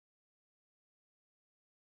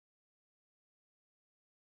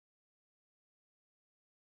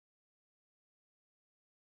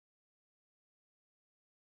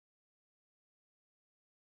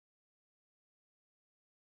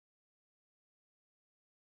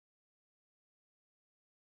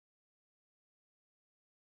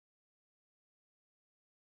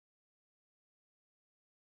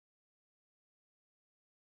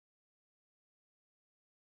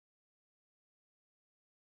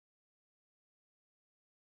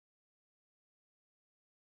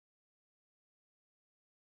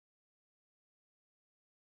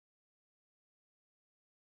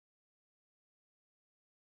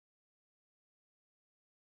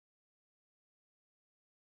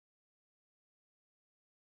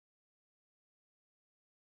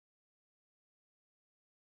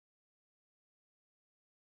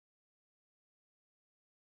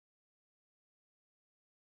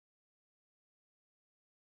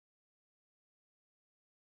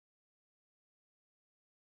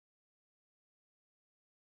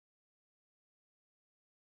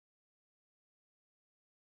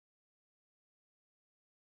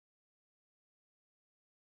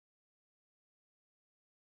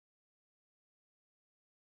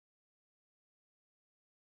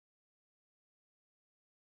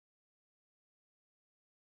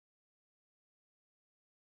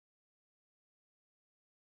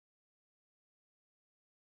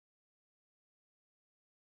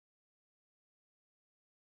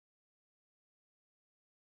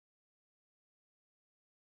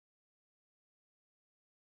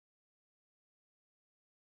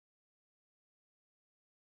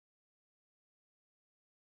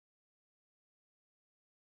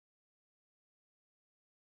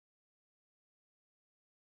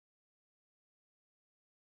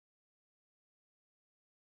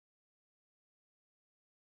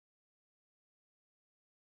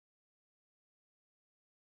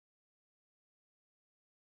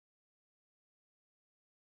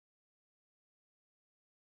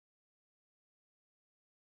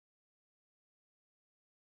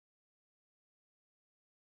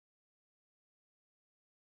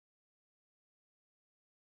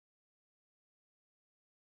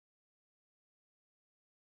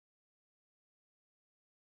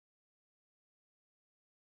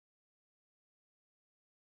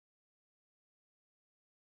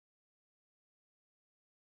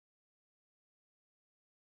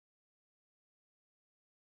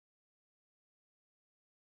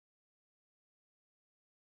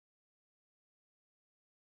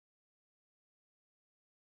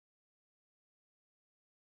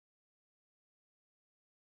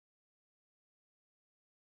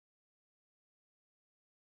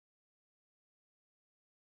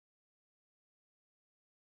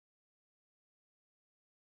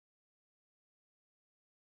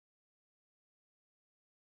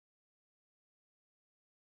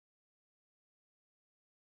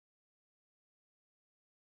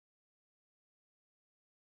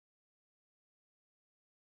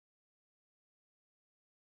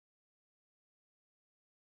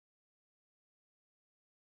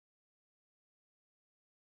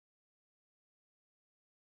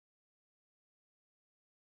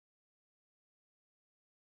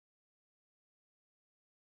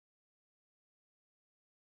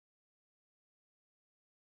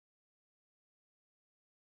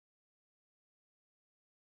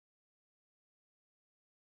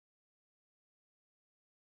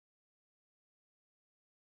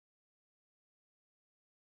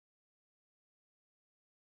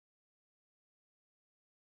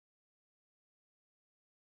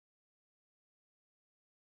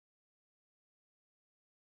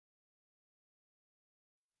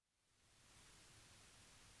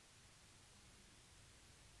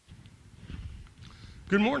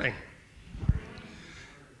Good morning.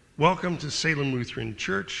 Welcome to Salem Lutheran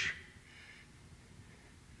Church.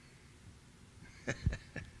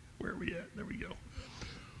 Where are we at? There we go.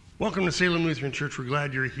 Welcome to Salem Lutheran Church. We're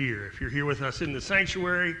glad you're here. If you're here with us in the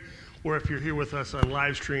sanctuary, or if you're here with us on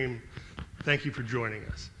Livestream, thank you for joining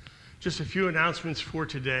us. Just a few announcements for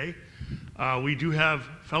today. We do have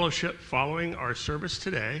fellowship following our service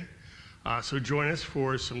today, so join us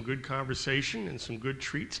for some good conversation and some good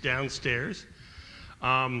treats downstairs.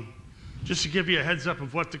 Just to give you a heads up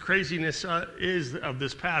of what the craziness is of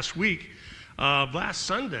this past week, last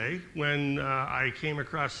Sunday when I came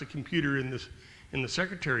across the computer in the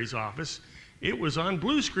secretary's office, it was on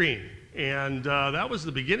blue screen, and that was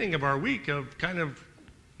the beginning of our week of kind of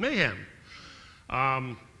mayhem,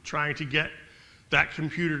 trying to get that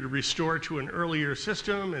computer to restore to an earlier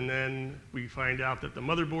system, and then we find out that the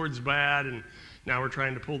motherboard's bad, and now we're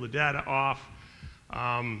trying to pull the data off.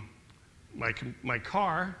 My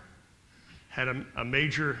car had a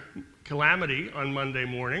major calamity on Monday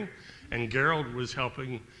morning, and Gerald was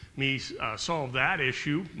helping me solve that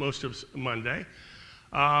issue most of Monday.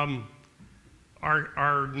 Our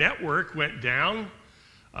network went down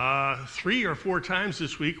 3 or 4 times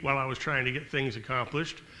this week while I was trying to get things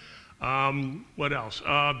accomplished. What else?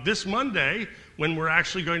 This Monday, when we're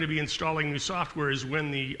actually going to be installing new software, is when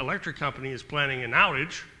the electric company is planning an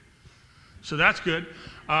outage. So that's good.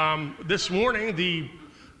 This morning, the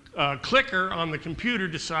clicker on the computer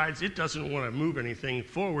decides it doesn't want to move anything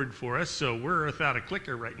forward for us, so we're without a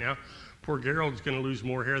clicker right now. Poor Gerald's going to lose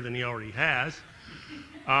more hair than he already has.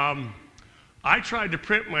 I tried to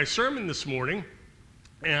print my sermon this morning,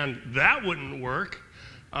 and that wouldn't work.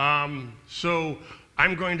 So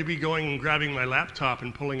I'm going to be going and grabbing my laptop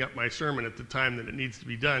and pulling up my sermon at the time that it needs to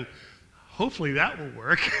be done. Hopefully that will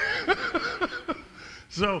work.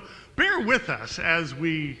 So bear with us as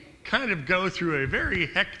we kind of go through a very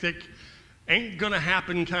hectic, ain't gonna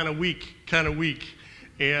happen kind of week,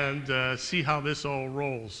 and see how this all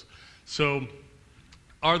rolls. So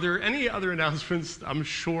are there any other announcements I'm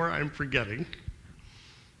sure I'm forgetting?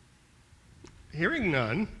 Hearing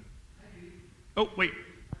none. Oh, wait.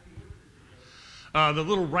 The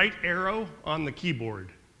little right arrow on the keyboard.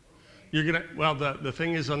 The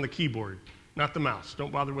thing is on the keyboard, not the mouse.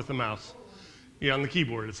 Don't bother with the mouse. Yeah, on the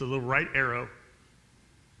keyboard, it's a little right arrow.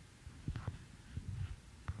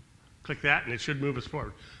 Click that, and it should move us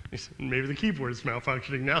forward. Maybe the keyboard is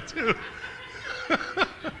malfunctioning now, too.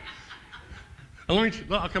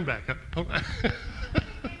 I'll come back. Hold on.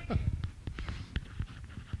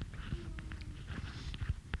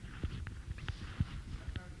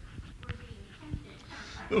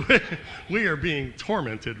 We are being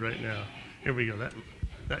tormented right now. Here we go.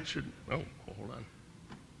 That should. Oh, hold on.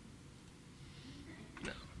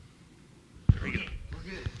 No. There we go.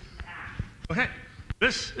 We're good. Okay.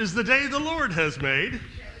 This is the day the Lord has made.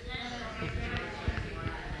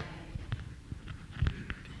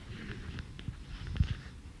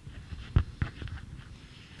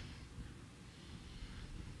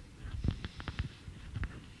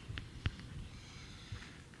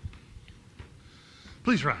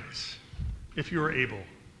 Please rise, if you are able.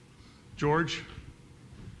 George,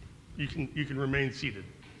 you can remain seated.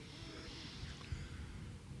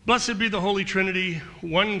 Blessed be the Holy Trinity,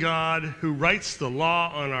 one God who writes the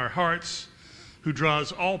law on our hearts, who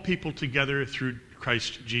draws all people together through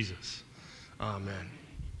Christ Jesus. Amen.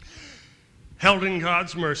 Held in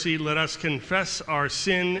God's mercy, let us confess our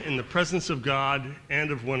sin in the presence of God and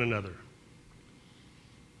of one another.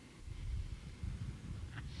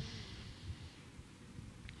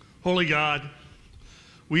 Holy God,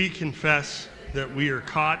 we confess that we are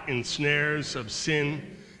caught in snares of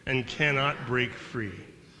sin and cannot break free.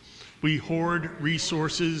 We hoard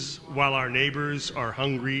resources while our neighbors are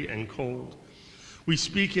hungry and cold. We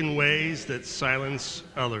speak in ways that silence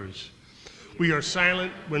others. We are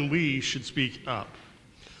silent when we should speak up.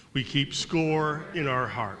 We keep score in our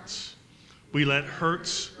hearts. We let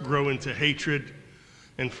hurts grow into hatred.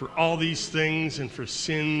 And for all these things and for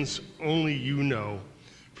sins only you know,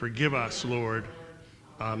 forgive us, Lord.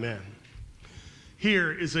 Amen.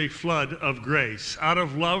 Here is a flood of grace. Out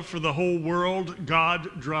of love for the whole world,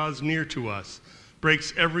 God draws near to us,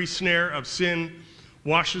 breaks every snare of sin,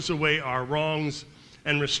 washes away our wrongs,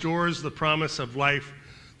 and restores the promise of life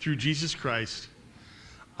through Jesus Christ.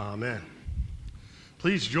 Amen.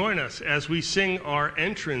 Please join us as we sing our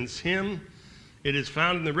entrance hymn. It is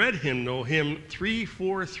found in the red hymnal, hymn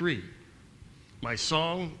 343. My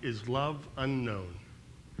song is Love Unknown.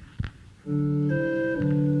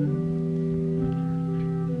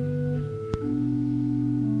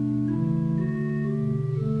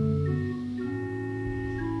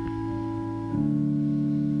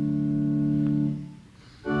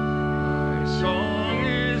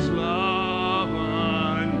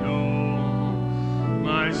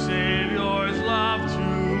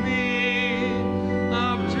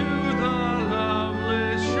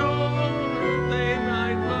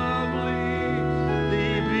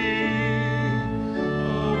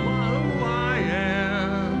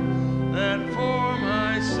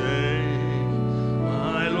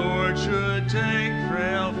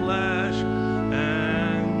 frail flesh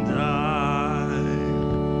and died.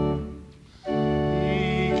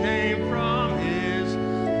 He came from his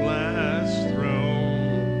blessed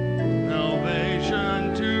throne,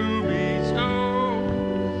 salvation to bestow.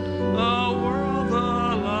 The world,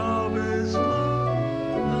 the love is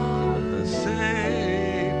love, the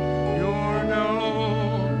Savior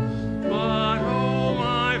known. But oh,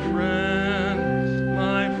 my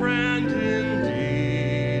friend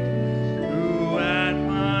indeed, who at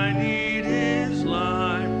my need his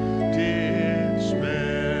life did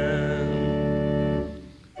spend.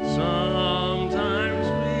 Sometimes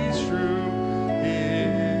we strew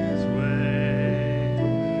his way,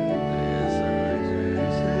 his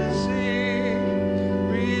praises sing,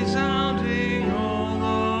 resounding all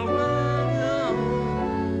the way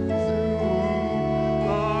through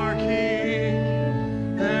our King.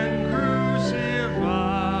 Then crucified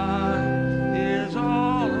is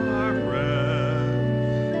all our breath,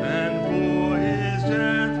 and for his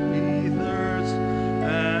death we thirst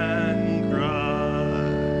and cry.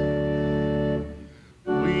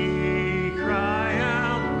 We cry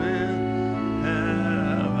out with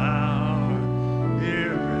have our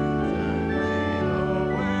dear friend made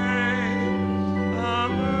away, a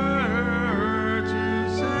murderer to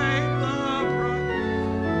save the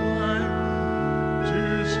life to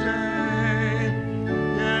stay.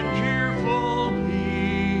 Yet cheerful he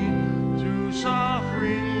to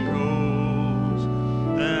suffering goes,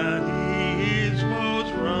 that he his foes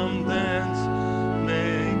from thence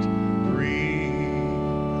made free.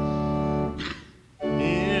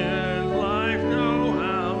 In life no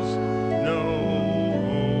house, no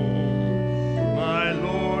home, my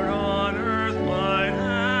Lord on earth might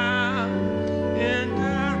have. In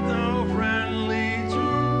death no friendly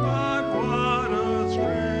tomb, but what a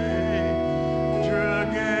stranger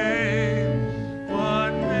gave.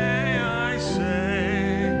 What may I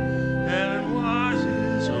say? Heaven was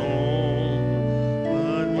his home,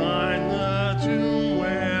 but mine the tomb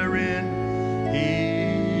wherein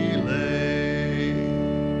he lay.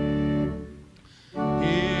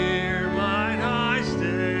 Here might I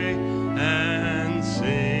stay and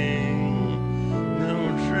sing, no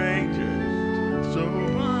stranger so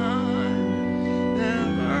fine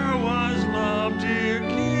never was love, dear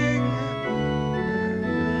King,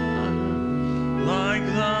 like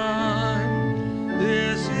thine.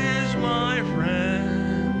 This is my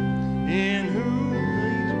friend, in whom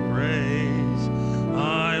to praise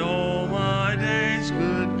I all my days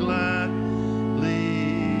could gladly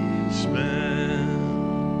spend.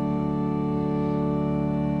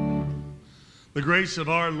 The grace of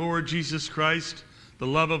our Lord Jesus Christ, the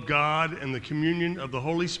love of God, and the communion of the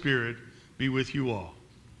Holy Spirit be with you all.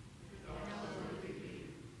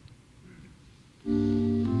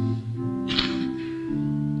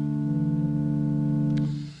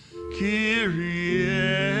 Kyrie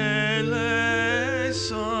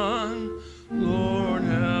eleison, Lord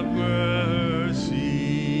have mercy.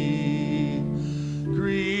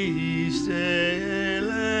 Christ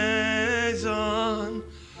eleison,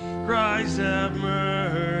 Christ have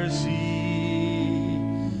mercy.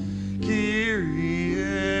 Kyrie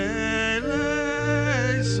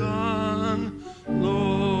eleison,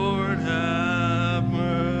 Lord have mercy.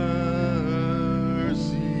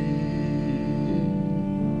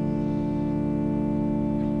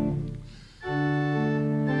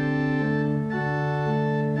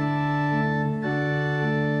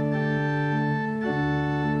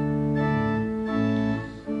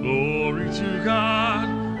 Glory to God,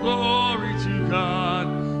 glory to God,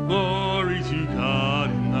 glory to God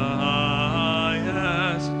in the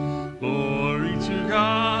highest. Glory to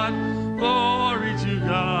God,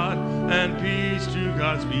 and peace to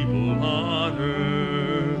God's people on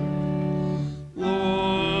earth.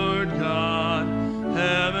 Lord God,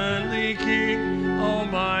 heavenly King,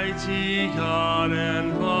 almighty God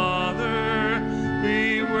and Father,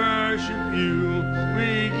 we worship you,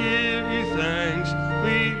 we give you thanks,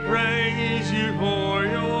 we praise you for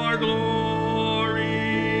your glory.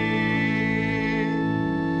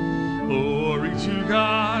 Glory to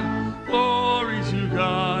God, glory to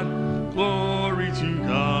God, glory to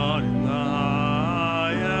God in the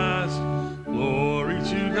highest. Glory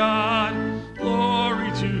to God,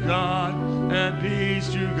 and peace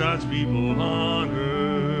to God's people on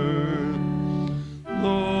earth.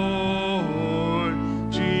 Lord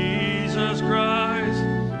Jesus Christ,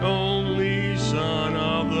 only Son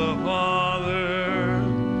of the Father,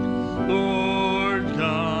 Lord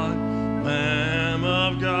God, Lamb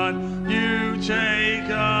of God, you take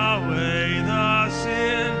away the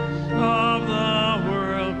sin of the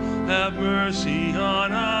world. Have mercy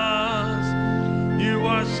on us. You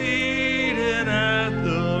are seated at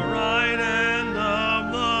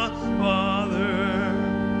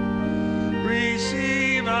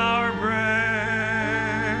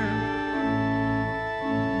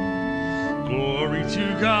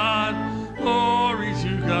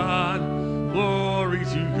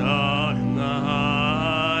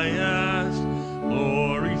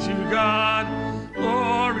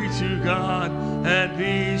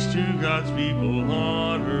God's people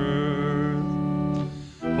on earth.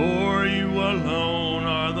 For you alone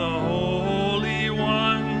are the Holy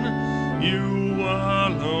One. You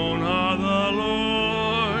alone are the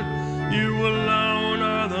Lord. You alone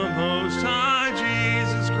are the Most High,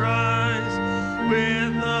 Jesus Christ,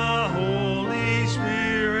 with the Holy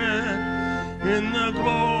Spirit, in the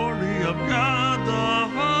glory of God the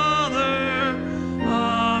Father.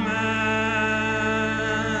 Amen.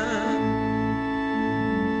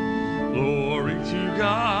 Glory to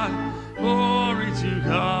God, glory to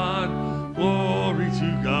God, glory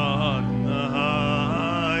to God in the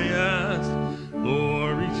highest.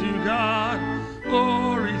 Glory to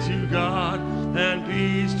God, and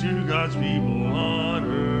peace to God's people on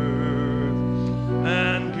earth,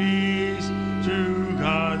 and peace to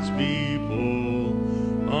God's people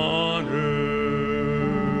on earth.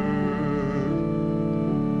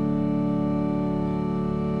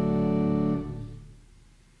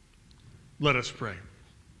 Let us pray.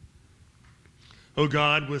 O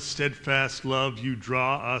God, with steadfast love you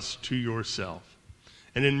draw us to yourself,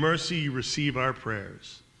 and in mercy you receive our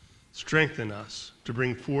prayers. Strengthen us to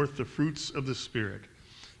bring forth the fruits of the Spirit,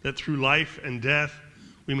 that through life and death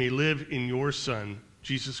we may live in your Son,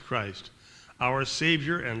 Jesus Christ, our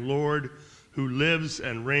Savior and Lord, who lives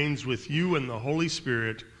and reigns with you and the Holy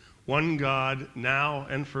Spirit, one God, now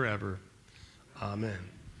and forever. Amen.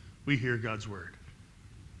 We hear God's word.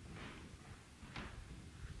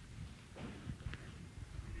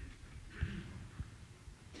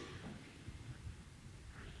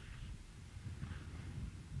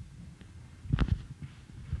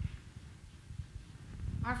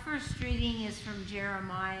 Our first reading is from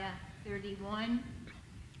Jeremiah 31,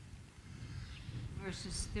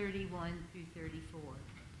 verses 31 through 34.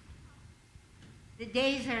 The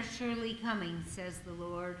days are surely coming, says the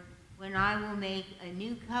Lord, when I will make a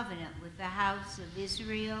new covenant with the house of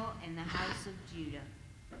Israel and the house of Judah.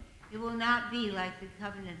 It will not be like the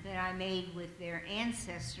covenant that I made with their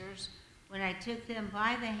ancestors when I took them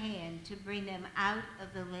by the hand to bring them out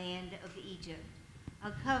of the land of Egypt,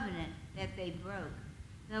 a covenant that they broke,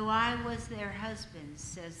 though I was their husband,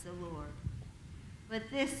 says the Lord. But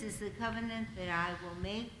this is the covenant that I will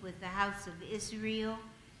make with the house of Israel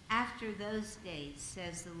after those days,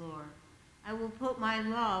 says the Lord. I will put my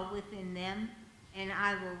law within them, and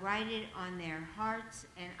I will write it on their hearts,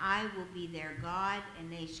 and I will be their God, and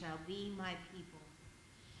they shall be my people.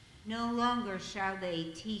 No longer shall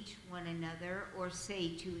they teach one another or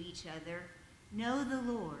say to each other, know the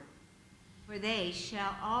Lord, for they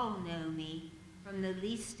shall all know me, from the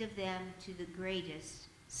least of them to the greatest,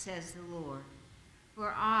 says the Lord.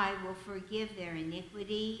 For I will forgive their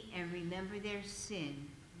iniquity and remember their sin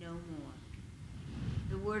no more.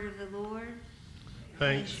 The word of the Lord.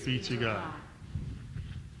 Thanks be to God.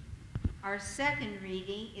 Our second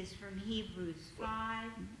reading is from Hebrews 5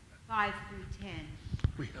 through 10.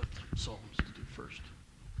 We have Psalms to do first.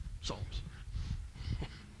 Psalms.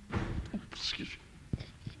 Excuse me.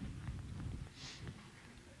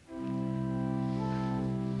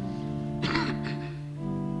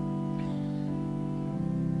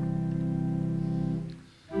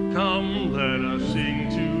 Come, let us sing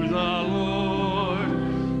to the Lord.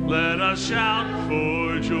 Let us shout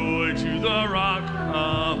for joy to the rock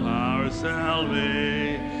of our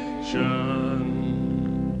salvation.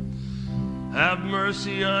 Have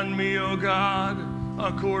mercy on me, O God,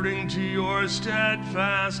 according to your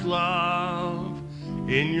steadfast love.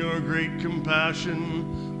 In your great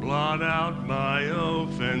compassion, blot out my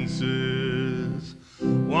offenses.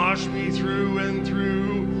 Wash me through and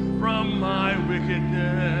through from my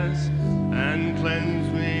wickedness, and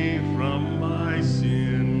cleanse me from my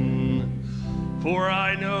sin. For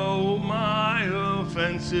I know my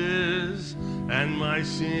offenses, and my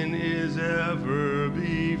sin is ever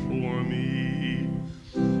before me.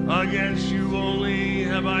 Against you only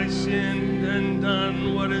have I sinned and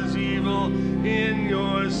done what is evil in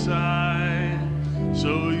your sight.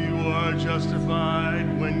 So you are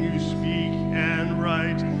justified when you speak and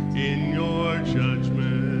write in your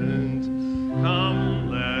judgment.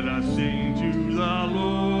 Come, let us sing to the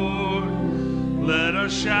Lord. Let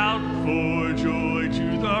us shout for joy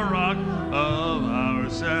to the rock of our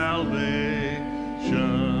salvation.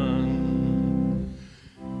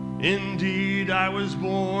 Indeed, I was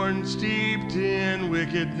born steeped in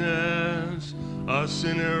wickedness, a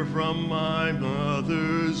sinner from my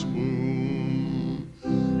mother's womb.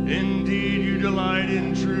 Indeed, you delight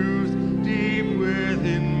in truth deep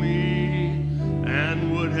within me,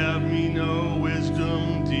 and would have me know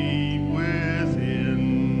wisdom deep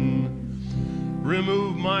within.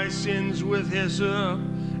 Remove my sins with hyssop,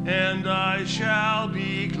 and I shall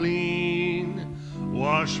be clean.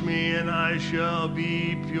 Wash me and I shall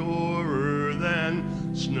be purer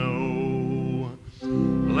than snow.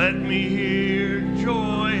 Let me hear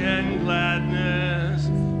joy and gladness,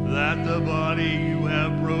 that the body you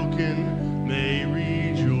have broken may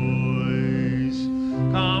rejoice.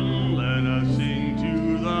 Come, let us sing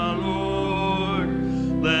to the Lord.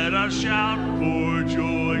 Let us shout for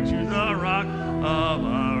joy to the rock of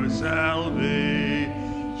our salvation.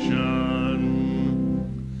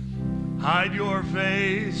 Hide your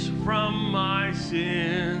face from my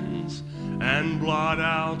sins and blot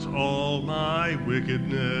out all my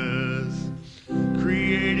wickedness.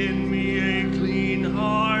 Create in me a clean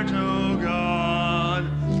heart, O God,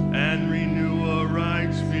 and renew a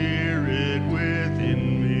right spirit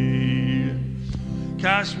within me.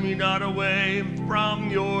 Cast me not away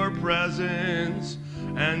from your presence,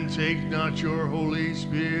 and take not your Holy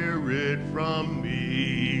Spirit from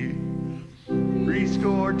me.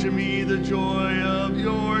 Restore to me the joy of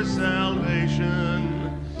your salvation,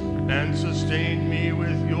 and sustain me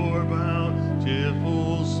with your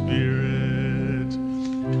bountiful Spirit.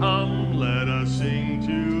 Come, let us sing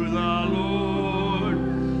to the Lord.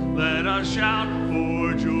 Let us shout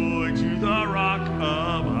for joy to the rock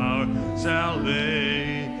of our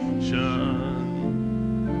salvation.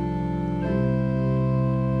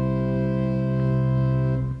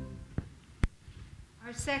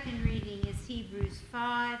 Our second reading is Hebrews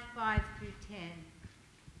 5:5 through 10.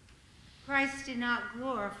 Christ did not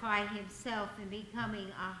glorify himself in becoming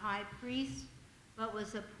a high priest, but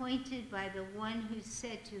was appointed by the one who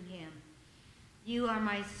said to him, "You are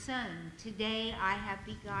my son, today I have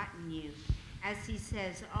begotten you." As he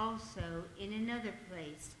says also in another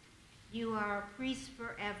place, "You are a priest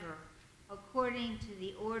forever, according to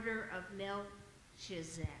the order of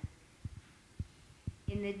Melchizedek."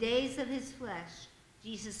 In the days of his flesh,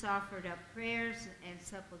 Jesus offered up prayers and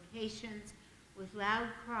supplications with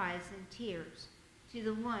loud cries and tears to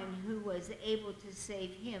the one who was able to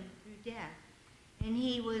save him through death, and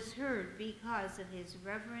he was heard because of his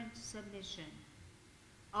reverent submission.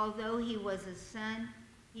 Although he was a son,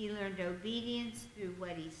 he learned obedience through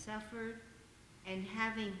what he suffered, and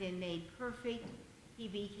having been made perfect, he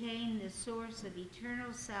became the source of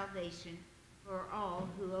eternal salvation for all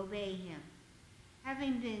who obey him.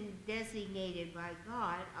 Having been designated by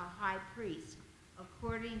God a high priest,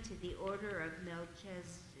 according to the order of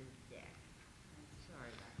Melchizedek. I'm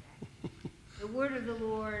sorry about that. The word of the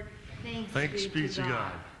Lord, thanks be to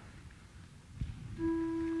God.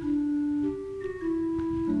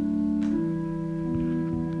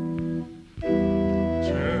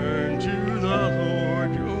 Turn to the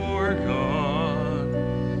Lord your God.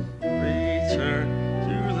 Return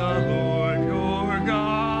to the Lord your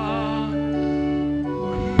God.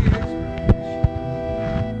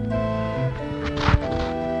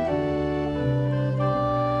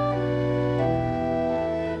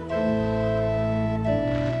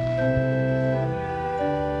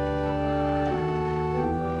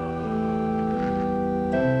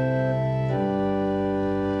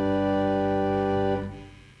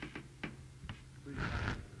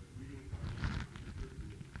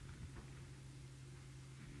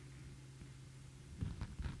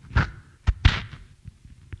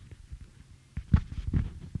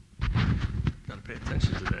 Pay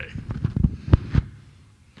attention today.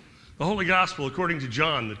 The Holy Gospel according to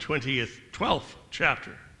John, the 12th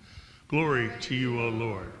chapter. Glory to you, O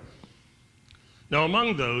Lord. Now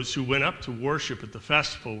among those who went up to worship at the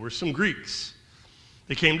festival were some Greeks.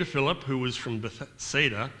 They came to Philip, who was from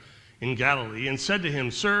Bethsaida in Galilee, and said to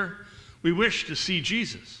him, "Sir, we wish to see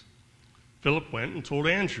Jesus." Philip went and told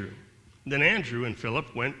Andrew. Then Andrew and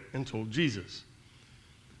Philip went and told Jesus.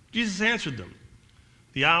 Jesus answered them,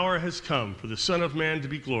 "The hour has come for the Son of Man to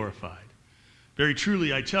be glorified. Very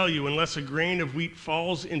truly, I tell you, unless a grain of wheat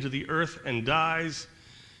falls into the earth and dies,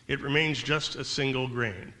 it remains just a single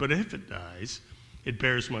grain. But if it dies, it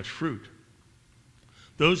bears much fruit.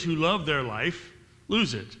 Those who love their life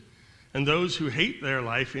lose it, and those who hate their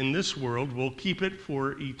life in this world will keep it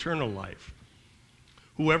for eternal life.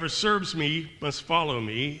 Whoever serves me must follow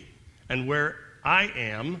me, and where I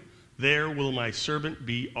am, there will my servant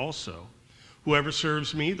be also. Whoever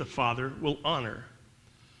serves me, the Father will honor.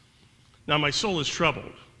 Now my soul is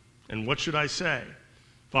troubled, and what should I say?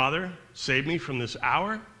 Father, save me from this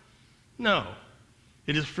hour? No,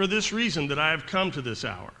 it is for this reason that I have come to this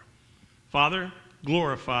hour. Father,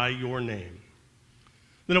 glorify your name."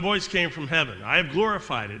 Then a voice came from heaven, "I have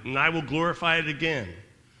glorified it, and I will glorify it again."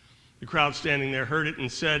 The crowd standing there heard it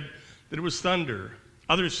and said that it was thunder.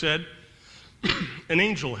 Others said an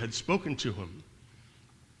angel had spoken to him.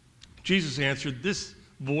 Jesus answered, "This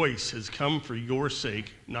voice has come for your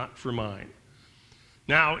sake, not for mine.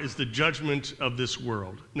 Now is the judgment of this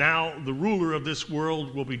world. Now the ruler of this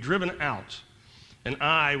world will be driven out, and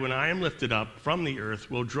I, when I am lifted up from the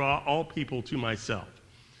earth, will draw all people to myself.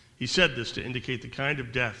 He said this to indicate the kind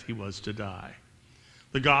of death he was to die.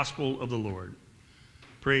 The gospel of the Lord.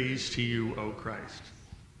 Praise to you, O Christ.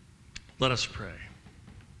 Let us pray.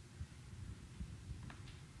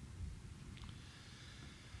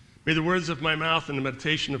 May the words of my mouth and the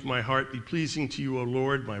meditation of my heart be pleasing to you, O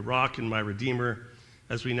Lord, my rock and my redeemer,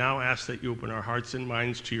 as we now ask that you open our hearts and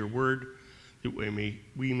minds to your word, that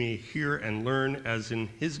we may hear and learn, as in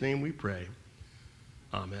his name we pray.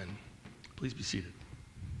 Amen. Please be seated.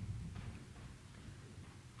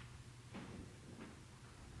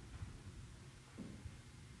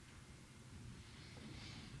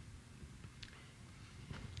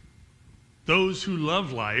 Those who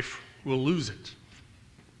love life will lose it.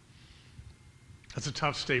 That's a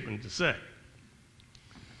tough statement to say.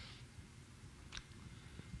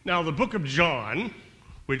 Now, the book of John,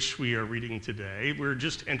 which we are reading today, we're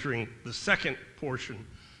just entering the second portion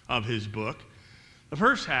of his book. The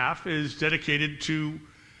first half is dedicated to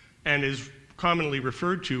and is commonly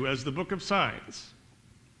referred to as the book of signs.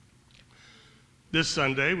 This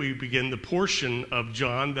Sunday, we begin the portion of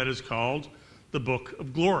John that is called the book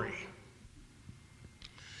of glory.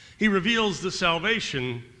 He reveals the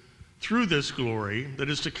salvation through this glory that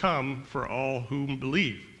is to come for all whom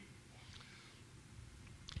believe.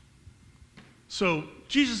 So,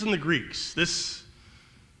 Jesus and the Greeks, this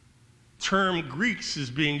term Greeks is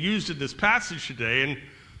being used in this passage today, and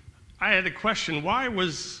I had a question, why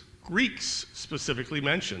was Greeks specifically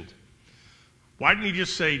mentioned? Why didn't he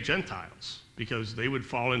just say Gentiles? Because they would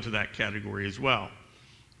fall into that category as well.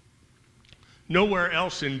 Nowhere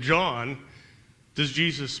else in John does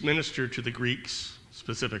Jesus minister to the Greeks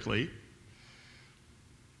specifically.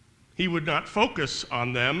 He would not focus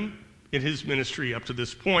on them in his ministry up to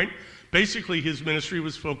this point. Basically, his ministry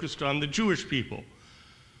was focused on the Jewish people,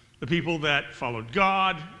 the people that followed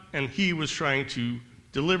God, and he was trying to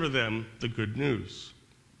deliver them the good news.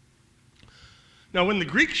 Now, when the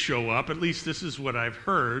Greeks show up, at least this is what I've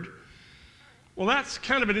heard, well, that's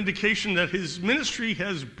kind of an indication that his ministry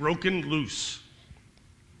has broken loose.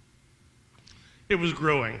 It was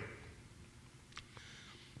growing.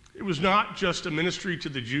 It was not just a ministry to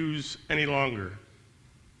the Jews any longer.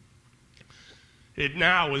 It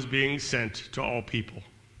now was being sent to all people.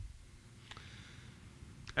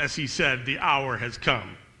 As he said, the hour has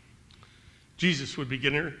come. Jesus would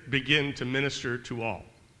begin to minister to all.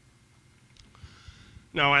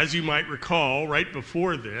 Now, as you might recall, right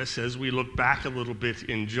before this, as we look back a little bit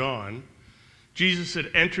in John, Jesus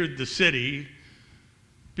had entered the city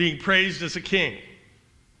being praised as a king.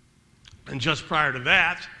 And just prior to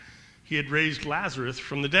that, he had raised Lazarus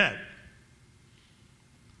from the dead.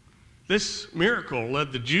 This miracle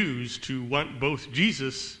led the Jews to want both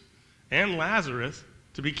Jesus and Lazarus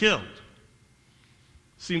to be killed.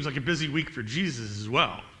 Seems like a busy week for Jesus as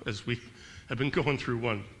well, as we have been going through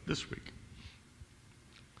one this week.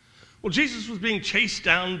 Well, Jesus was being chased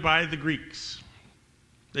down by the Greeks.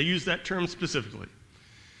 They used that term specifically.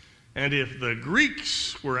 And if the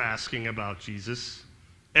Greeks were asking about Jesus,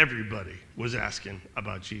 everybody was asking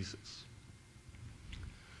about Jesus.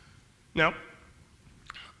 Now,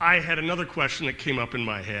 I had another question that came up in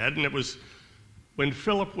my head, and it was when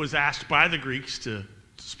Philip was asked by the Greeks to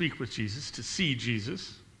speak with Jesus, to see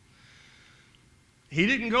Jesus, he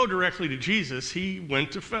didn't go directly to Jesus, he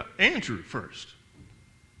went to Andrew first.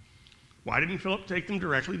 Why didn't Philip take them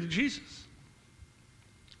directly to Jesus?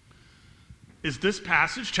 Is this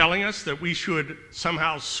passage telling us that we should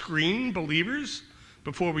somehow screen believers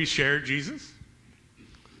before we share Jesus?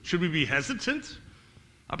 Should we be hesitant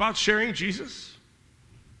about sharing Jesus?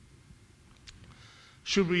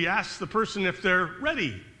 Should we ask the person if they're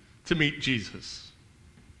ready to meet Jesus?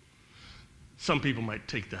 Some people might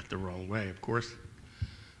take that the wrong way, of course,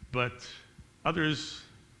 but others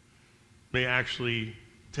may actually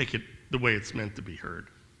take it the way it's meant to be heard.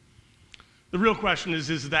 The real question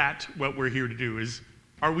is that what we're here to do?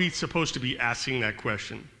 Are we supposed to be asking that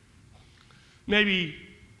question? Maybe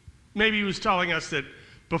he was telling us that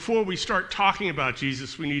before we start talking about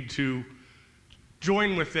Jesus, we need to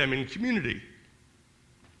join with them in community.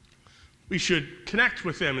 We should connect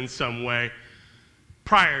with them in some way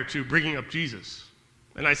prior to bringing up Jesus.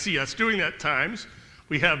 And I see us doing that at times.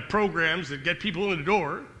 We have programs that get people in the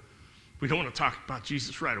door. We don't want to talk about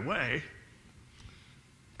Jesus right away.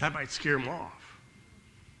 That might scare them off.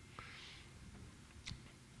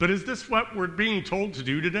 But is this what we're being told to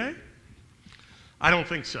do today? I don't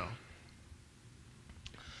think so.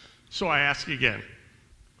 So I ask again,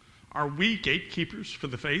 are we gatekeepers for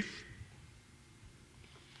the faith?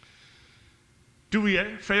 Do we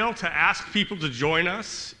fail to ask people to join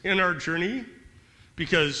us in our journey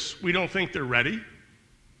because we don't think they're ready?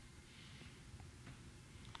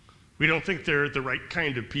 We don't think they're the right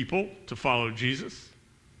kind of people to follow Jesus?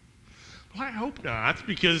 Well, I hope not,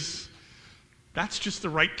 because that's just the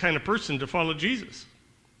right kind of person to follow Jesus.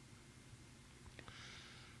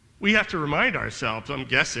 We have to remind ourselves, I'm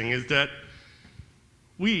guessing, is that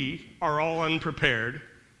we are all unprepared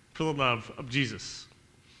for the love of Jesus.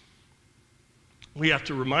 We have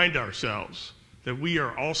to remind ourselves that we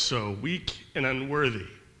are also weak and unworthy.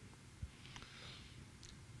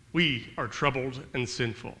 We are troubled and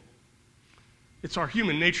sinful. It's our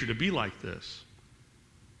human nature to be like this.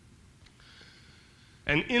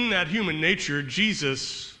 And in that human nature,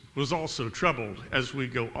 Jesus was also troubled as we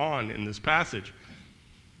go on in this passage.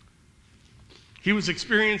 He was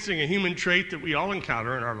experiencing a human trait that we all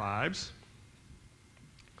encounter in our lives.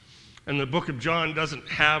 And the book of John doesn't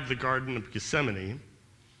have the Garden of Gethsemane.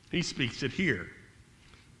 He speaks it here,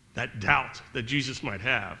 that doubt that Jesus might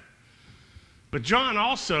have. But John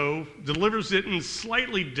also delivers it in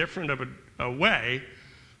slightly different of a way,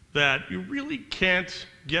 that you really can't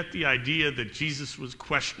get the idea that Jesus was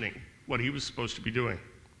questioning what he was supposed to be doing.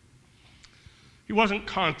 He wasn't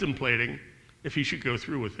contemplating if he should go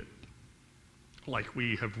through with it, like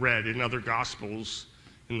we have read in other Gospels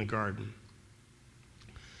in the garden.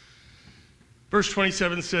 Verse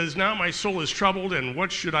 27 says, "Now my soul is troubled, and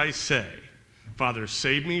what should I say? Father,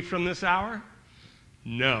 save me from this hour?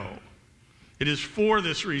 No. It is for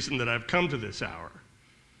this reason that I've come to this hour.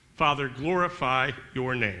 Father, glorify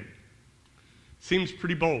your name." Seems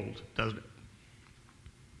pretty bold, doesn't it?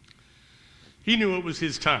 He knew it was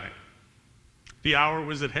his time. The hour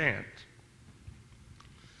was at hand.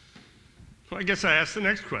 Well, I guess I ask the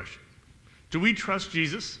next question. Do we trust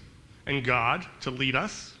Jesus and God to lead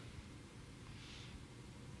us?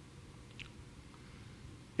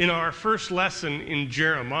 In our first lesson in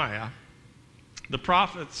Jeremiah, the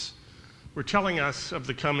prophets were telling us of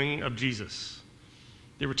the coming of Jesus.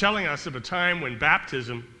 They were telling us of a time when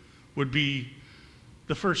baptism would be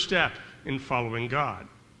the first step in following God.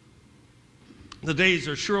 "The days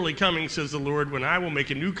are surely coming, says the Lord, when I will make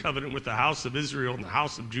a new covenant with the house of Israel and the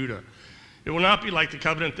house of Judah. It will not be like the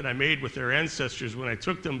covenant that I made with their ancestors when I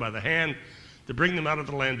took them by the hand to bring them out of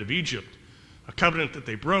the land of Egypt, a covenant that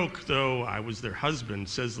they broke, though I was their husband,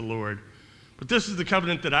 says the Lord. But this is the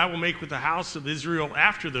covenant that I will make with the house of Israel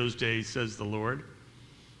after those days, says the Lord.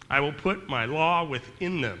 I will put my law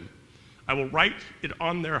within them. I will write it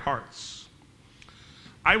on their hearts.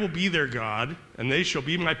 I will be their God, and they shall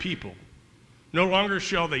be my people. No longer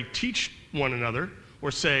shall they teach one another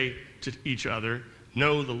or say to each other,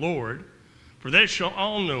 'Know the Lord,' for they shall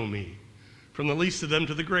all know me, from the least of them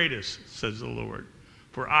to the greatest, says the Lord.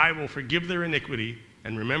 For I will forgive their iniquity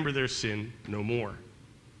and remember their sin no more."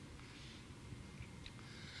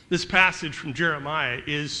 This passage from Jeremiah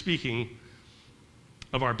is speaking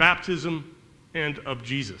of our baptism and of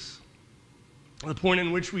Jesus, the point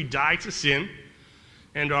in which we die to sin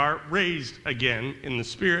and are raised again in the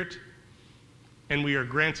Spirit, and we are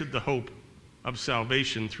granted the hope of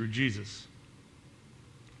salvation through Jesus.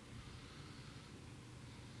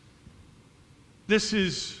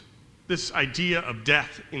 This idea of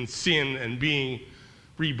death in sin and being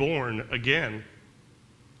reborn again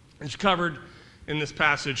is covered in this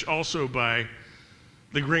passage also by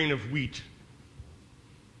the grain of wheat,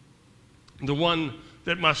 the one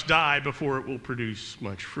that must die before it will produce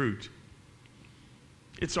much fruit.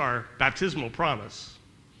 It's our baptismal promise.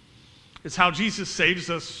 It's how Jesus saves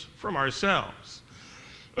us from ourselves.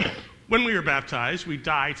 When we are baptized, we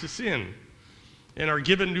die to sin and are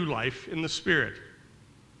given new life in the Spirit.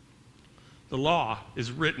 The law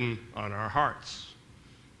is written on our hearts,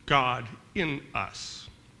 God in us.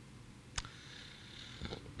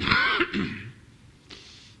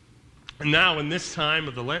 And now, in this time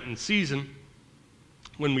of the Lenten season,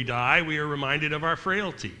 when we die, we are reminded of our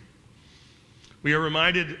frailty. We are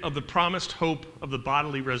reminded of the promised hope of the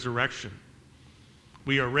bodily resurrection.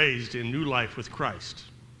 We are raised in new life with Christ.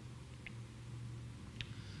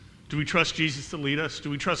 Do we trust Jesus to lead us? Do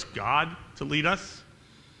we trust God to lead us?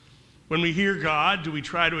 When we hear God, do we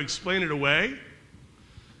try to explain it away,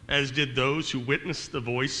 as did those who witnessed the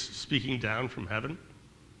voice speaking down from heaven?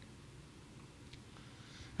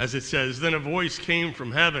 As it says, "Then a voice came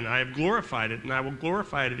from heaven, I have glorified it, and I will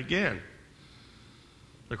glorify it again.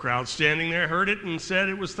 The crowd standing there heard it and said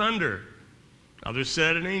it was thunder. Others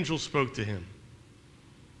said an angel spoke to him."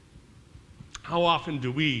 How often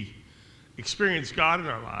do we experience God in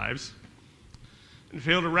our lives and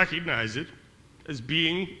fail to recognize it as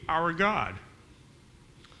being our God?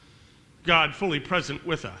 God fully present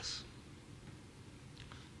with us.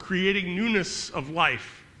 creating newness of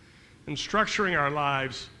life and structuring our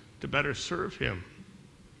lives to better serve him.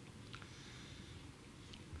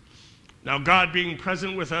 Now, God being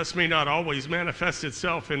present with us may not always manifest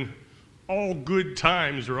itself in all good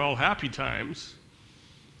times or all happy times.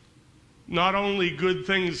 Not only good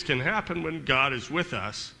things can happen when God is with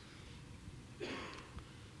us,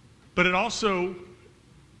 but it also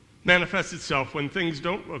manifests itself when things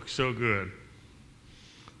don't look so good.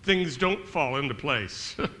 Things don't fall into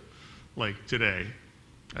place, like today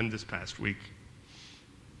and this past week.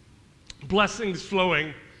 Blessings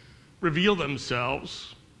flowing reveal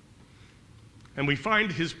themselves, and we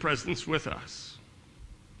find his presence with us.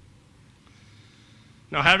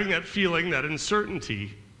 Now, having that feeling, that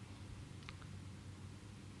uncertainty,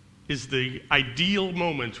 is the ideal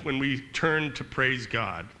moment when we turn to praise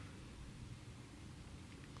God.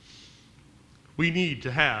 We need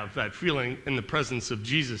to have that feeling in the presence of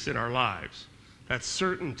Jesus in our lives, that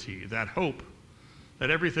certainty, that hope that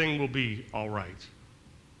everything will be all right.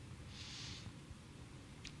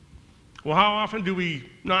 Well, how often do we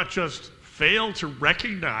not just fail to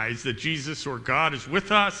recognize that Jesus or God is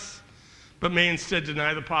with us, but may instead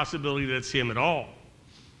deny the possibility that it's him at all,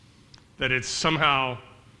 that it's somehow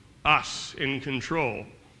us in control?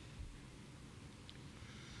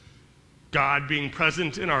 God being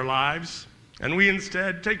present in our lives, and we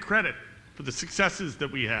instead take credit for the successes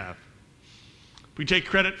that we have. We take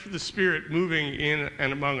credit for the Spirit moving in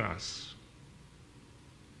and among us.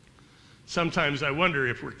 Sometimes I wonder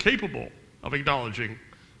if we're capable of acknowledging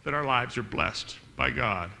that our lives are blessed by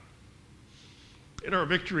God, in our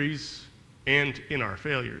victories and in our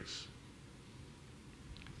failures.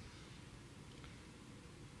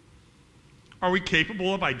 Are we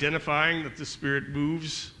capable of identifying that the Spirit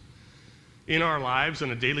moves in our lives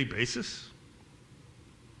on a daily basis?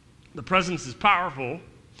 The presence is powerful.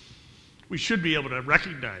 We should be able to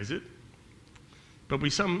recognize it, but we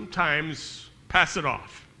sometimes pass it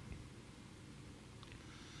off.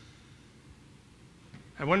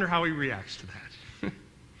 I wonder how he reacts to that.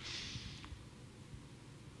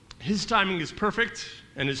 His timing is perfect,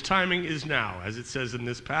 and his timing is now. As it says in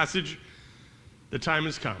this passage, the time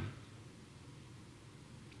has come.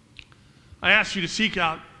 I ask you to seek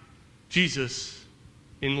out Jesus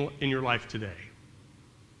in your life today.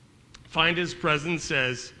 Find his presence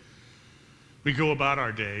as we go about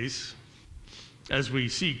our days, as we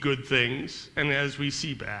see good things and as we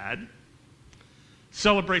see bad.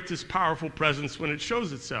 Celebrate this powerful presence when it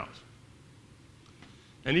shows itself.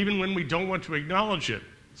 And even when we don't want to acknowledge it,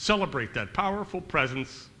 celebrate that powerful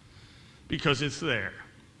presence because it's there.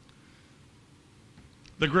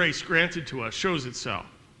 The grace granted to us shows itself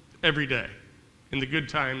every day, in the good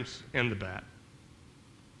times and the bad.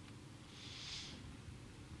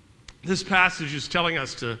 This passage is telling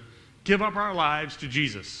us to give up our lives to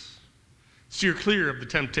Jesus, steer clear of the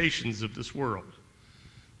temptations of this world,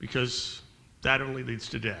 because that only leads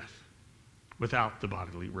to death without the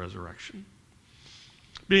bodily resurrection.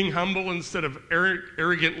 Being humble instead of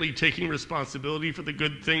arrogantly taking responsibility for the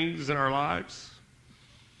good things in our lives.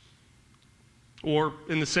 Or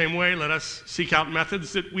in the same way, let us seek out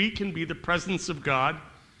methods that we can be the presence of God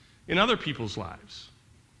in other people's lives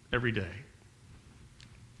every day.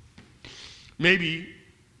 Maybe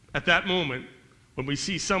at that moment, when we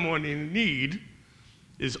see someone in need,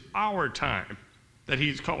 is our time that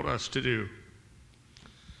he's called us to do.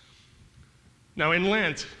 Now in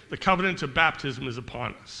Lent, the covenant of baptism is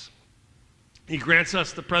upon us. He grants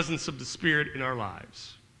us the presence of the Spirit in our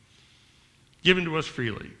lives, given to us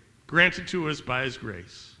freely, granted to us by his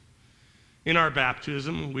grace. In our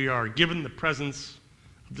baptism, we are given the presence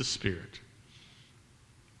of the Spirit.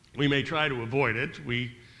 We may try to avoid it.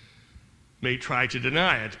 We may try to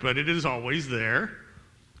deny it, but it is always there,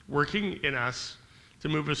 working in us to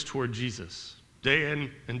move us toward Jesus, day in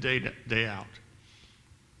and day out.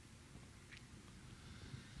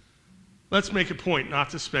 Let's make a point not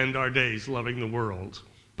to spend our days loving the world,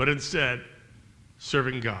 but instead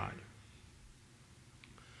serving God.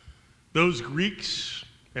 Those Greeks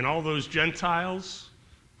and all those Gentiles,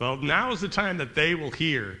 well, now is the time that they will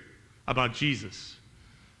hear about Jesus,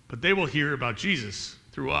 but they will hear about Jesus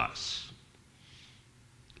through us.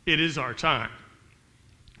 It is our time.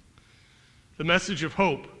 The message of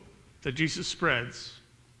hope that Jesus spreads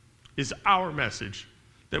is our message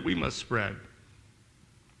that we must spread.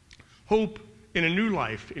 Hope in a new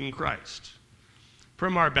life in Christ,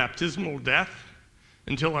 from our baptismal death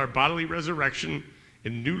until our bodily resurrection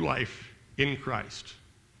in new life in Christ.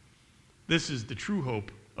 This is the true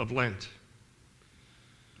hope of Lent.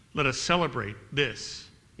 Let us celebrate this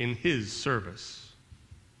in his service.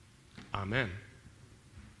 Amen.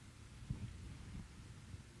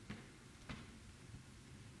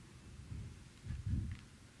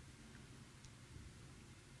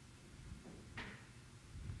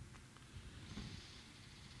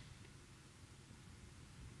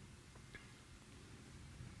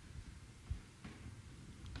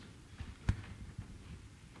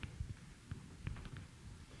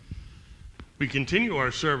 We continue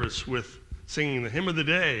our service with singing the hymn of the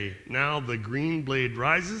day, Now the Green Blade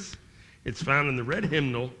Rises. It's found in the red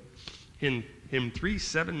hymnal in hymn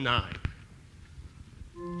 379.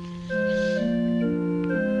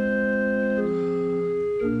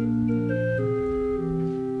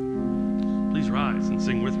 Please rise and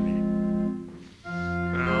sing with me.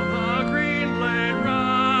 Now the green blade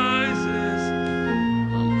rises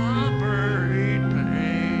on the buried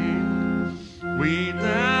pane, weed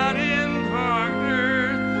that in dark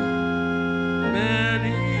earth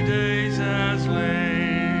many days has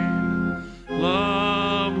lain.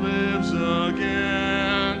 Love lives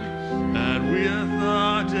again, and with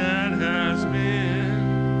the dead has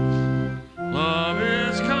been. Love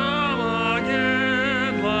is come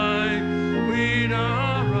again like weed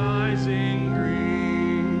arising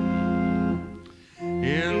green.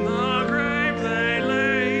 In the grave they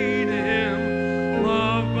laid him,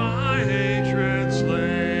 loved by hatred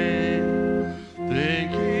slain,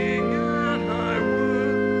 thinking that I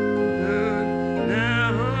would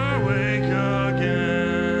never wake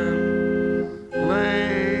again.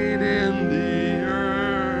 Laid in the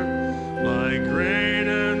earth like grain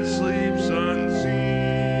and sleeps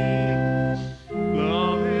unseen.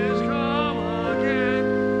 Love is come again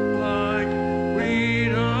like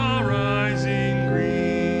weed arising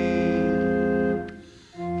green.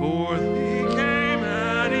 For he came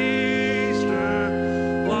at Easter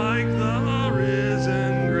like the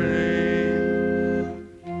risen grain.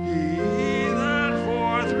 He that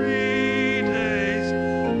for 3 days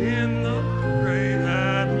in the grave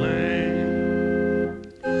had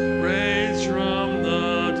lain, raised from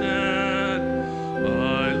the dead,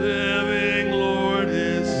 by living Lord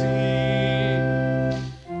is seen.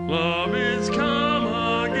 Love is come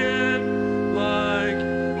again like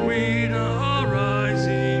weed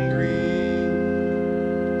arising green.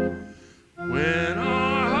 When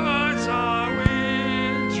our hearts are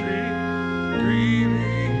wintry,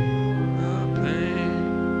 grieving the pain,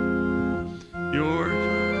 your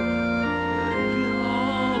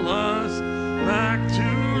call us back to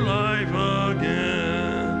life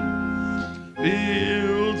again.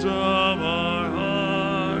 Fields of our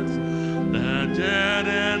hearts that dead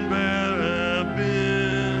and bare have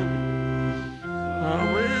been,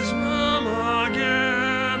 our wisdom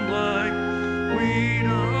again like weed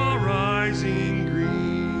arising green.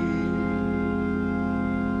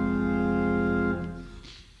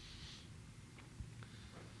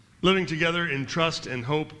 Living together in trust and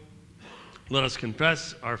hope, let us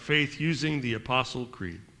confess our faith using the Apostle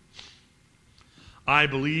Creed. I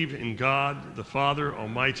believe in God, the Father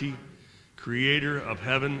Almighty, creator of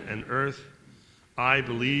heaven and earth. I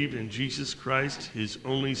believe in Jesus Christ, his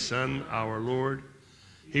only Son, our Lord.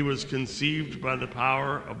 He was conceived by the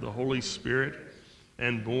power of the Holy Spirit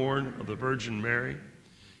and born of the Virgin Mary.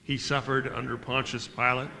 He suffered under Pontius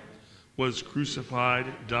Pilate, was crucified,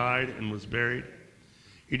 died, and was buried.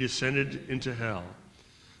 He descended into hell.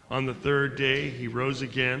 On the third day he rose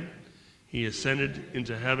again. He ascended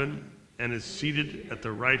into heaven and is seated at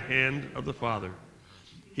the right hand of the Father.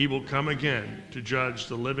 He will come again to judge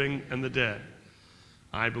the living and the dead.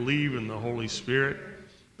 I believe in the Holy Spirit,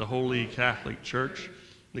 the Holy Catholic Church,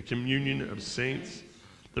 the communion of saints,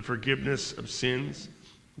 the forgiveness of sins,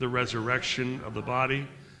 the resurrection of the body,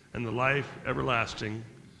 and the life everlasting.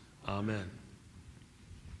 Amen.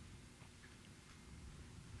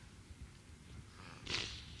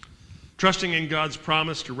 Trusting in God's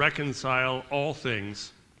promise to reconcile all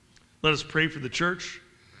things, let us pray for the church,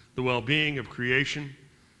 the well-being of creation,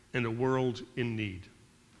 and a world in need.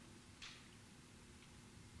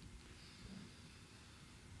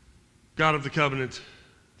 God of the covenant,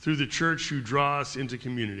 through the church you draw us into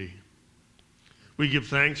community. We give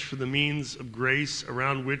thanks for the means of grace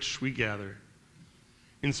around which we gather.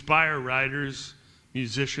 Inspire writers,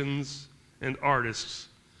 musicians, and artists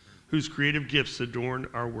whose creative gifts adorn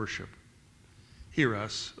our worship. Hear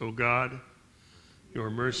us, O God, your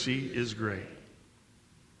mercy is great.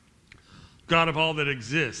 God of all that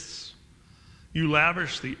exists, you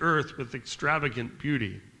lavish the earth with extravagant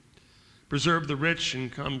beauty. Preserve the rich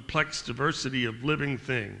and complex diversity of living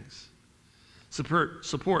things.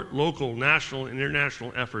 Support local, national, and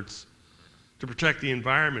international efforts to protect the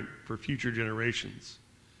environment for future generations.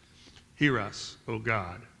 Hear us, O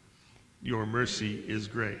God, your mercy is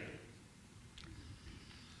great.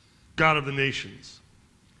 God of the nations,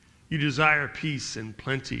 you desire peace and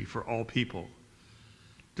plenty for all people.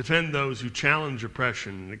 Defend those who challenge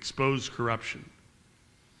oppression and expose corruption.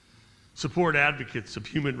 Support advocates of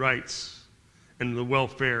human rights and the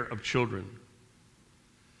welfare of children.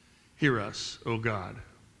 Hear us, O God.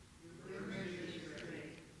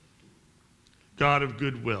 God of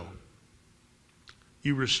goodwill,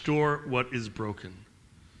 You restore what is broken.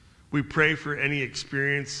 We pray for any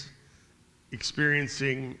experiencing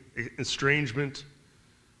estrangement,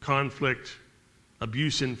 conflict,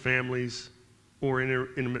 abuse in families, or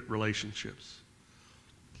intimate relationships.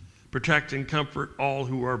 Protect and comfort all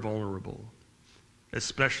who are vulnerable,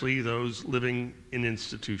 especially those living in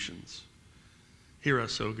institutions. Hear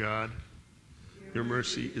us, O God. Your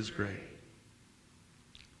mercy is great.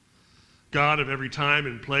 God of every time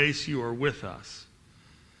and place, you are with us.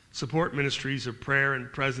 Support ministries of prayer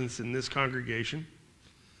and presence in this congregation.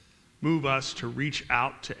 Move us to reach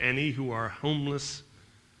out to any who are homeless,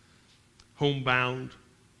 homebound,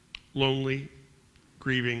 lonely,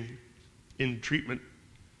 grieving, in treatment,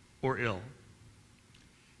 or ill.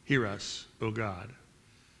 Hear us, O God.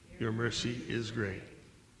 Your mercy is great.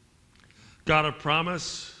 God of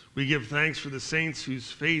promise, we give thanks for the saints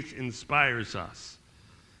whose faith inspires us,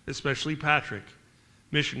 especially Patrick,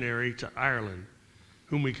 missionary to Ireland,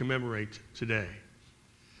 whom we commemorate today.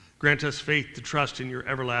 Grant us faith to trust in your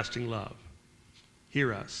everlasting love.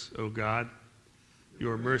 Hear us, O God.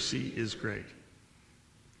 Your mercy is great.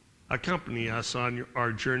 Accompany us on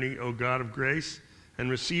our journey, O God of grace, and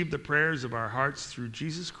receive the prayers of our hearts through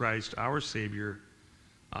Jesus Christ, our Savior.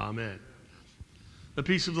 Amen. The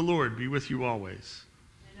peace of the Lord be with you always.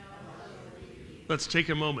 And also with you. Let's take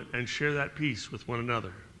a moment and share that peace with one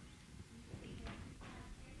another.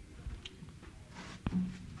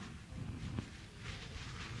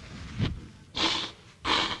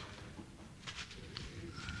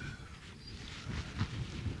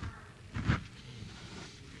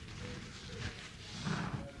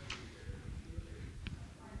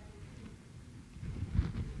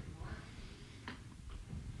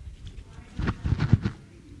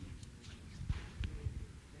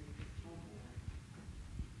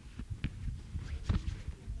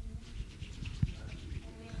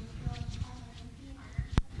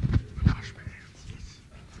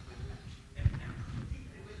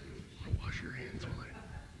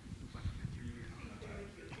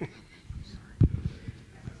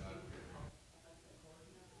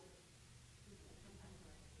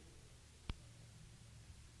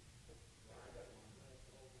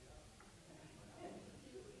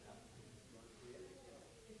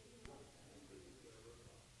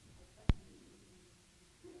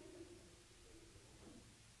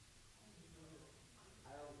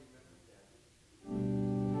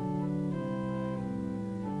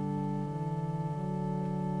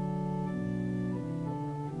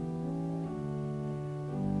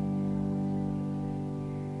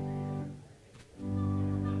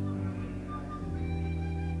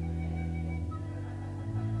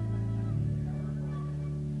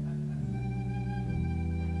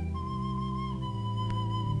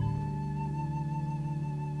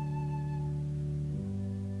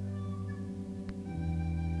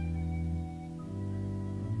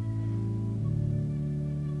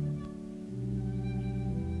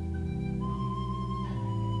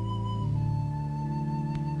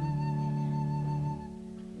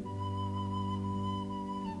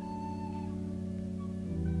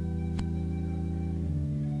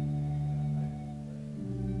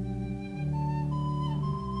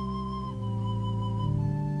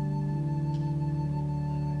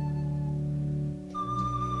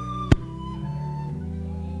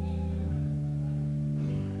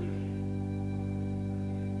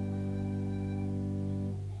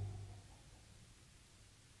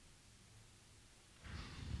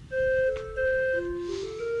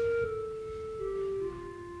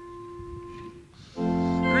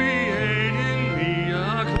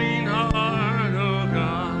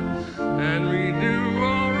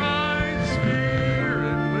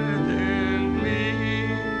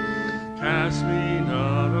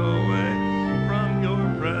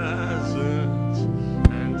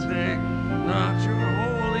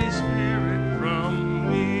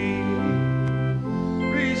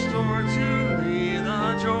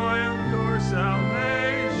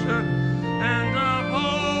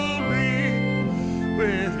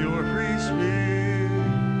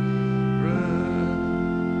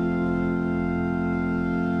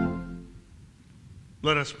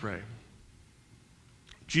 Let us pray.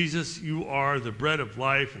 Jesus, you are the bread of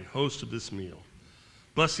life and host of this meal.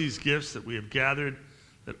 Bless these gifts that we have gathered,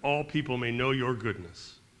 that all people may know your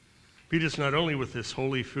goodness. Feed us not only with this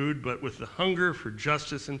holy food, but with the hunger for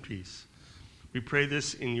justice and peace. We pray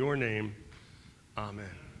this in your name. Amen.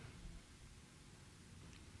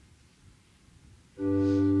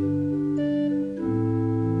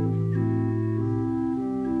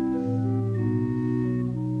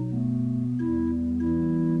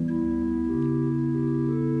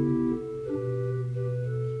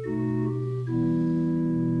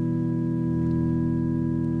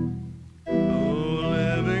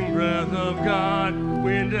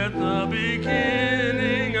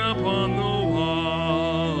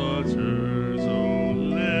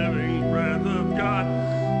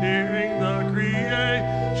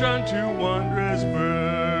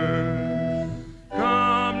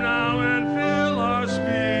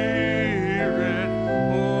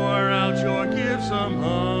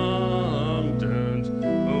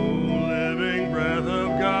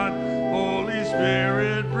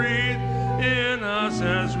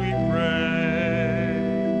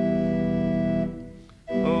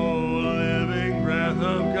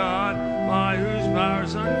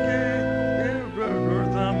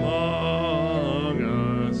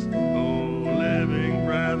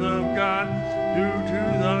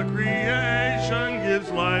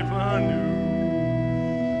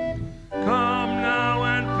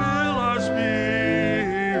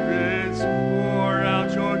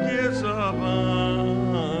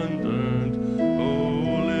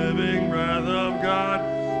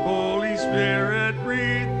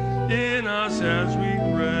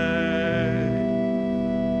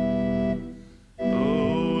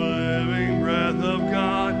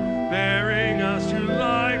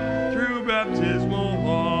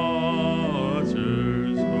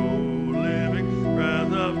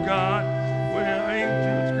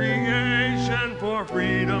 our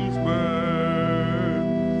freedom's birth.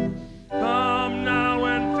 Come now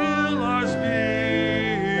and fill our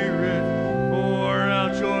spirit, pour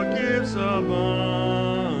out your gifts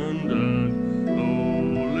abundant. O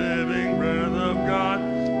living breath of God,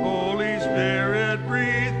 Holy Spirit,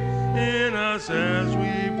 breathe in us as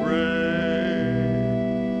we pray.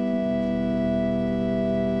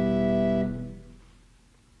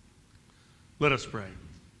 Let us pray.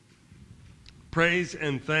 Praise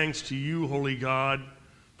and thanks to you, holy God,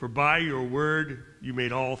 for by your word you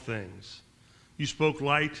made all things. You spoke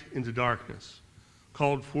light into darkness,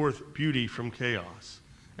 called forth beauty from chaos,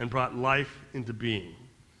 and brought life into being.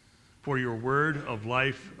 For your word of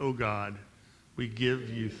life, O God, we give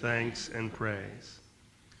you thanks and praise.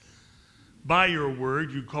 By your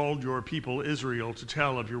word you called your people Israel to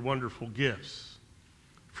tell of your wonderful gifts: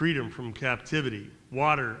 freedom from captivity,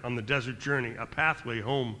 water on the desert journey, a pathway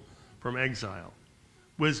home from exile,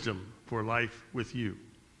 wisdom for life with you.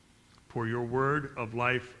 For your word of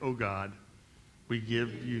life, O God, we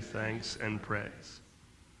give you thanks and praise.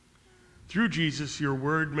 Through Jesus, your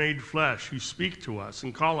word made flesh, you speak to us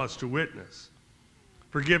and call us to witness.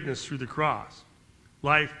 Forgiveness through the cross,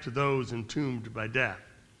 life to those entombed by death,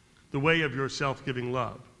 the way of your self-giving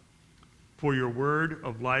love. For your word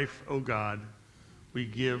of life, O God, we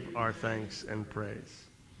give our thanks and praise.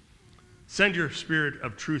 Send your spirit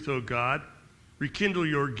of truth, O God. Rekindle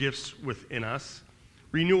your gifts within us.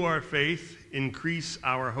 Renew our faith, increase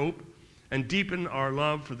our hope, and deepen our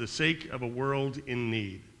love for the sake of a world in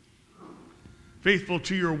need. Faithful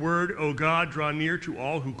to your word, O God, draw near to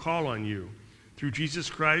all who call on you. Through Jesus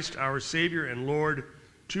Christ, our Savior and Lord,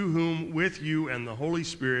 to whom with you and the Holy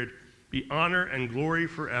Spirit be honor and glory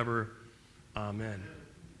forever. Amen.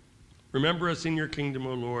 Remember us in your kingdom,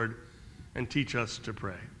 O Lord, and teach us to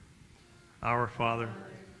pray. Our Father,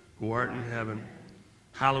 who art in heaven,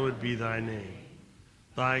 hallowed be thy name.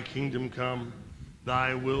 Thy kingdom come,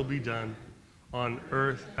 thy will be done, on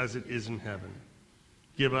earth as it is in heaven.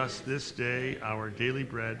 Give us this day our daily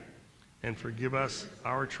bread, and forgive us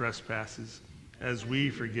our trespasses, as we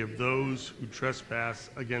forgive those who trespass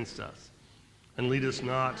against us. And lead us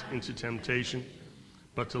not into temptation,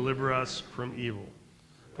 but deliver us from evil.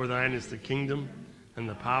 For thine is the kingdom, and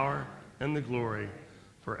the power, and the glory,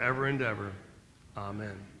 forever and ever.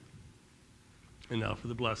 Amen. And now for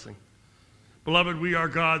the blessing. Beloved, we are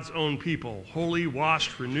God's own people, holy,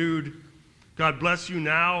 washed, renewed. God bless you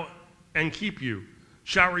now and keep you,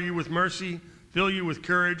 shower you with mercy, fill you with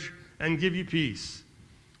courage, and give you peace.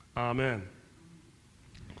 Amen.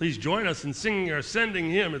 Please join us in singing our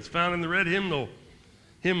sending hymn. It's found in the red hymnal,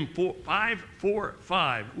 hymn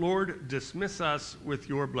 545. Lord, dismiss us with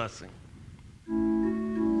your blessing.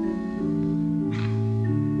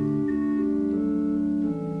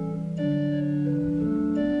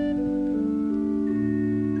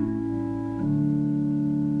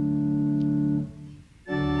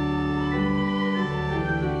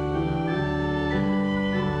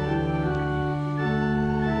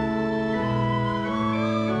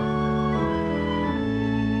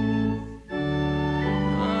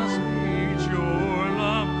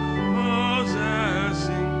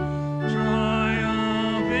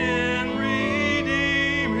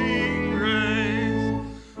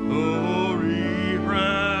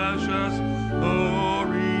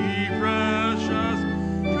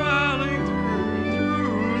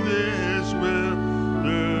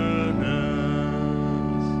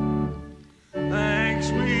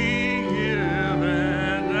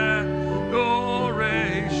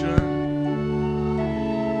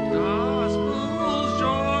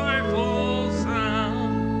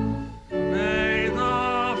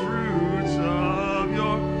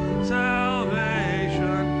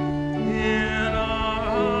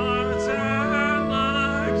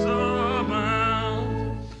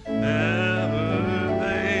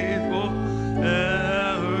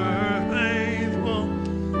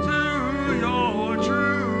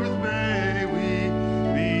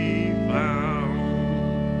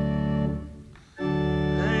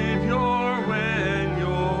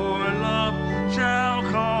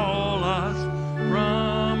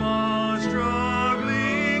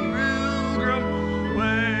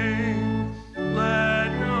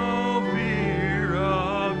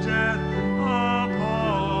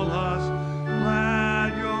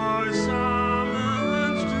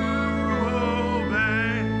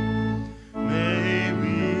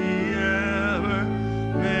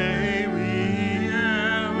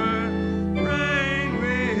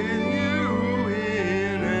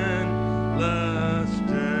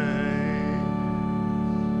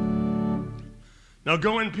 Now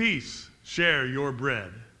go in peace, share your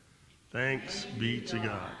bread. Thanks be to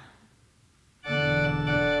God.